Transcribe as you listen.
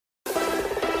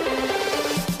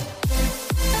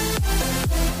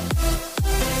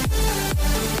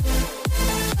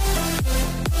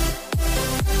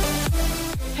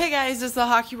guys, it's the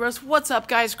Hockey Bros. What's up,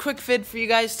 guys? Quick vid for you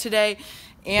guys today.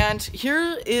 And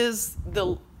here is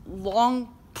the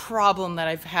long problem that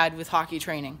I've had with hockey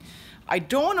training. I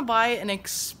don't want to buy an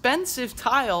expensive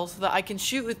tile so that I can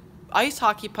shoot with ice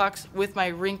hockey pucks with my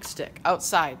rink stick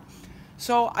outside.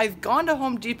 So I've gone to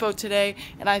Home Depot today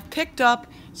and I've picked up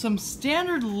some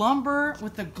standard lumber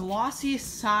with a glossy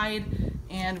side,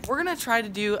 and we're gonna try to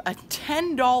do a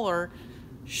 $10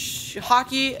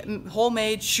 hockey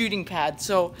homemade shooting pad.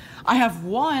 So I have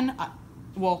one,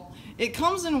 well, it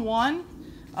comes in one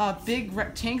big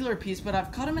rectangular piece, but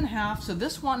I've cut them in half. So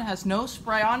this one has no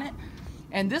spray on it,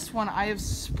 and this one I have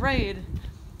sprayed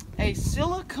a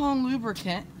silicone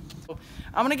lubricant.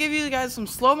 I'm gonna give you guys some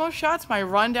slow-mo shots, my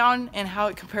rundown, and how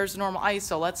it compares to normal ice.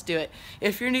 So let's do it.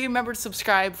 If you're new, remember to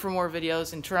subscribe for more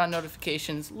videos and turn on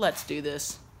notifications. Let's do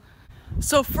this.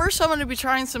 So first I'm going to be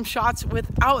trying some shots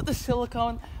without the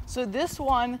silicone. So this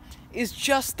one is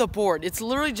just the board. It's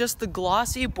literally just the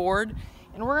glossy board.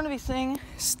 And we're going to be saying,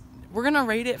 we're going to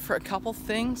rate it for a couple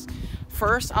things.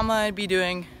 First, I'm going to be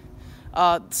doing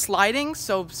sliding,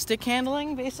 so stick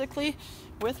handling basically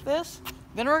with this.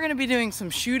 Then we're going to be doing some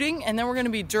shooting, and then we're going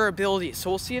to be durability. So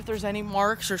we'll see if there's any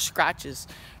marks or scratches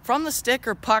from the stick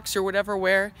or pucks or whatever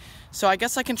wear. So I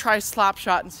guess I can try slap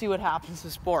shot and see what happens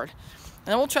with this board. And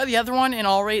then we'll try the other one, and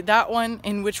I'll rate that one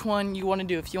and which one you want to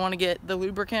do. If you want to get the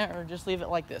lubricant or just leave it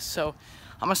like this. So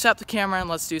I'm going to set up the camera and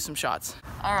let's do some shots.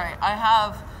 All right, I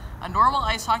have a normal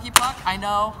ice hockey puck. I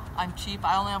know I'm cheap.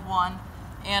 I only have one,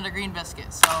 and a green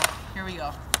biscuit. So here we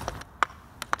go.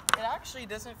 It actually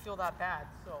doesn't feel that bad.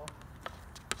 So,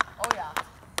 oh yeah,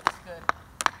 it's good.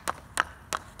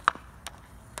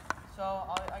 So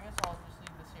I guess I'll just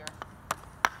leave this here.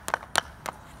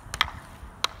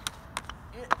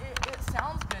 It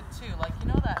sounds good too, like, you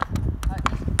know that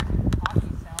just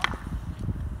hockey sound?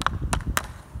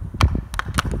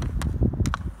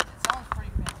 It sounds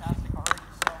pretty fantastic already,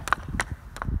 so.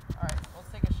 Alright,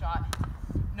 let's take a shot.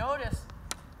 Notice,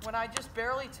 when I just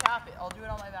barely tap it, I'll do it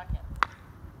on my backhand.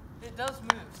 It does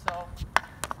move, so.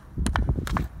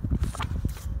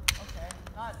 Okay,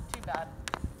 not too bad.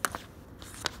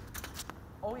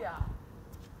 Oh yeah.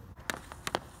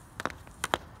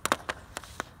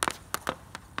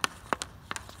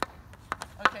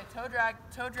 Okay, toe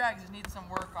drag just needs some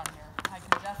work on here. I can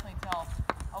definitely tell.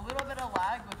 A little bit of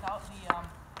lag without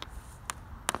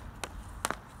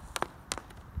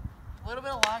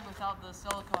the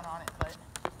silicone on it, but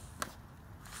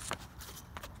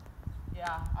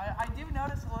yeah, I do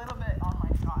notice a little bit on my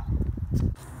shot.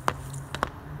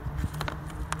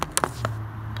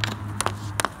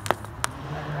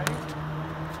 Ready?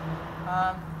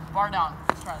 Bar down.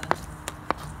 Let's try this.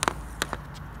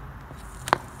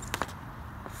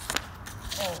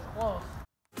 Oh, close.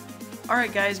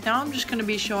 Alright guys, now I'm just going to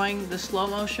be showing the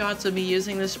slow-mo shots of me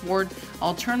using this board.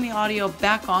 I'll turn the audio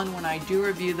back on when I do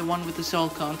review the one with the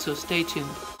silicone, so stay tuned.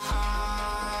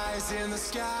 Eyes in the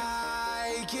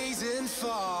sky, gazing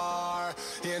far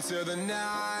into the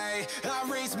night. I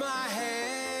raise my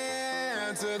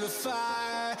hand to the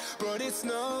fire, but it's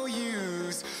no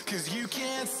use, 'cause you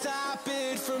can't stop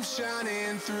it from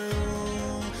shining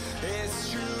through. It's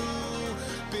true,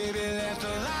 baby, let the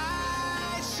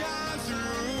light shine through.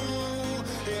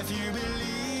 If you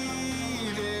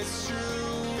believe it's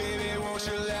true, baby, won't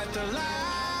you let the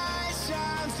light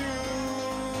shine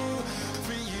through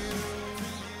for you.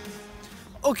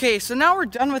 Okay, so now we're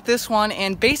done with this one,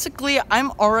 and basically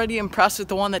I'm already impressed with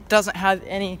the one that doesn't have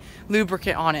any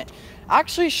lubricant on it.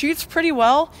 Actually shoots pretty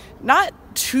well, not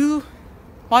too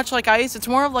much like ice. It's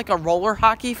more of like a roller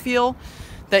hockey feel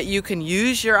that you can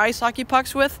use your ice hockey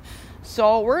pucks with.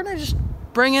 So we're gonna just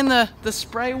bring in the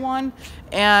spray one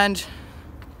and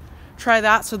try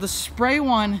that. So the spray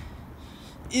one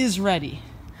is ready.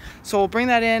 So we'll bring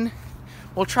that in,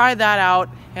 we'll try that out,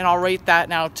 and I'll rate that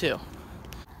now too.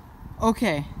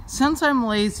 Okay, since I'm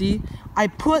lazy, I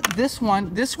put this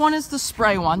one is the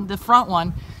spray one, the front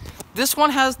one. This one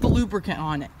has the lubricant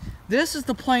on it. This is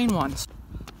the plain one.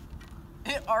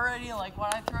 It already, like,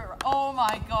 when I throw it, oh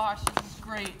my gosh, this is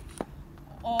great.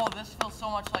 Oh, this feels so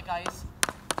much like ice.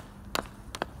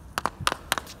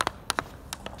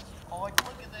 Oh, like,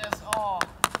 look at this. Oh,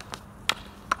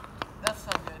 that's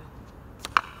so good.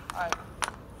 Alright.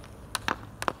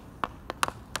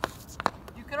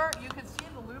 You can see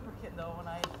the lubricant though. When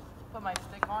I put my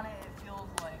stick on it, it feels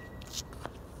like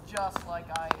just like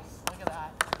ice. Look at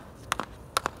that.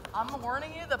 I'm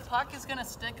warning you, the puck is gonna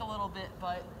stick a little bit,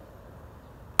 but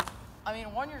I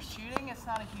mean, when you're shooting, it's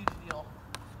not a huge deal.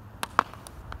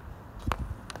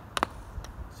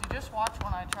 So just watch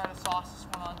when I try to sauce this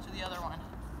one onto the other one.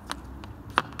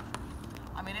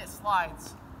 I mean, it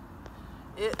slides.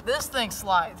 This thing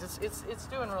slides. It's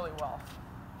doing really well.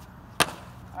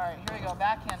 All right, here we go.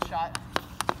 Backhand shot.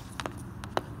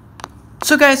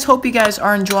 So guys, hope you guys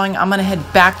are enjoying. I'm gonna head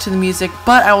back to the music,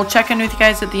 but I will check in with you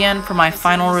guys at the end for my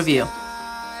final review.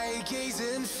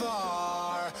 Gazing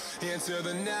far into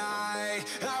the night,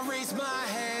 I raise my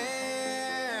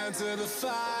hand to the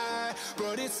fire,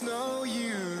 but it's no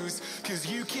use, 'cause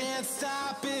you can't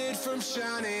stop it from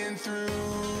shining through.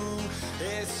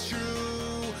 It's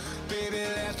true, baby,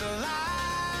 let the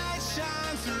light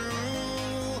shine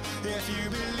through. If you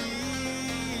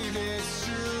believe it's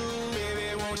true,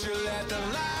 baby, won't you let the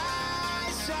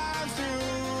light shine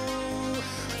through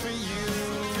for you,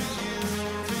 for you,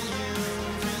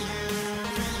 for you, for you,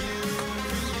 for you,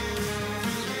 for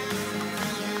you,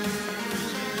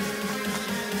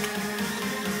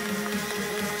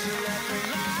 won't you let the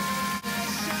light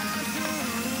shine through?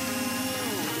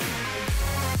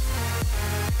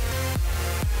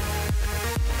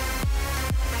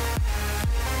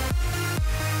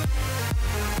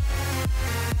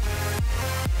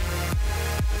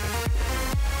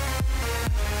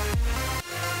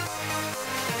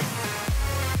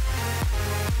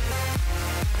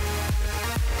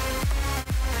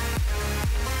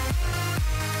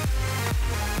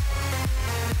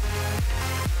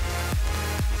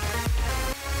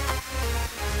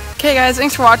 Okay guys,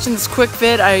 thanks for watching this quick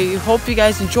vid. I hope you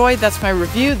guys enjoyed. That's my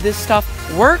review. This stuff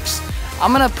works.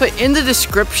 I'm gonna put in the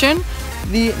description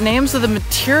the names of the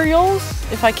materials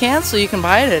if I can, so you can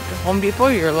buy it at Home Depot,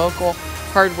 your local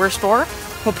hardware store.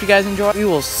 Hope you guys enjoy. We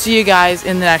will see you guys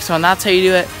in the next one. That's how you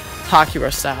do it, Hockey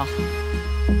Bro style.